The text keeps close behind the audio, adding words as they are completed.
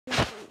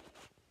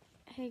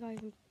Hey guys,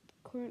 I'm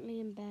currently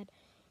in bed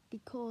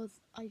because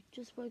I've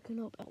just woken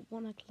up at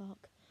 1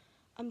 o'clock.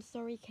 I'm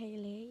sorry,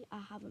 Kayley,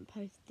 I haven't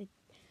posted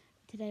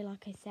today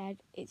like I said.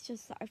 It's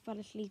just that I fell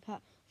asleep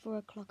at 4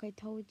 o'clock. I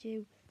told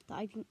you that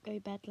I didn't go to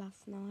bed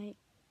last night.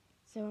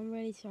 So I'm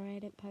really sorry I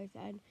didn't post it.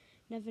 I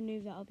never knew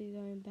that I'll be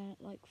going to bed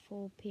at like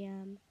 4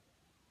 p.m.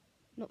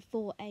 Not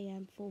 4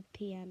 a.m., 4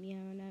 p.m. Yeah,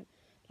 I know.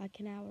 Like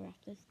an hour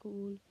after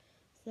school.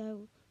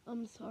 So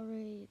I'm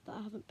sorry that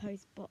I haven't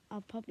posted, but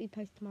I'll probably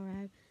post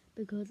tomorrow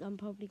because I'm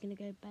probably going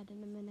to go to bed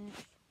in a minute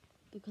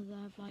because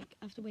I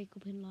have to wake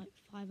up in like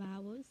 5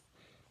 hours.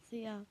 So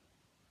yeah,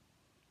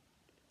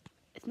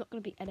 it's not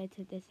going to be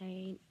edited, this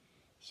ain't.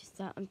 It's just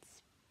that I'm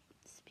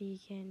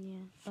speaking,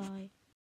 yeah. Bye.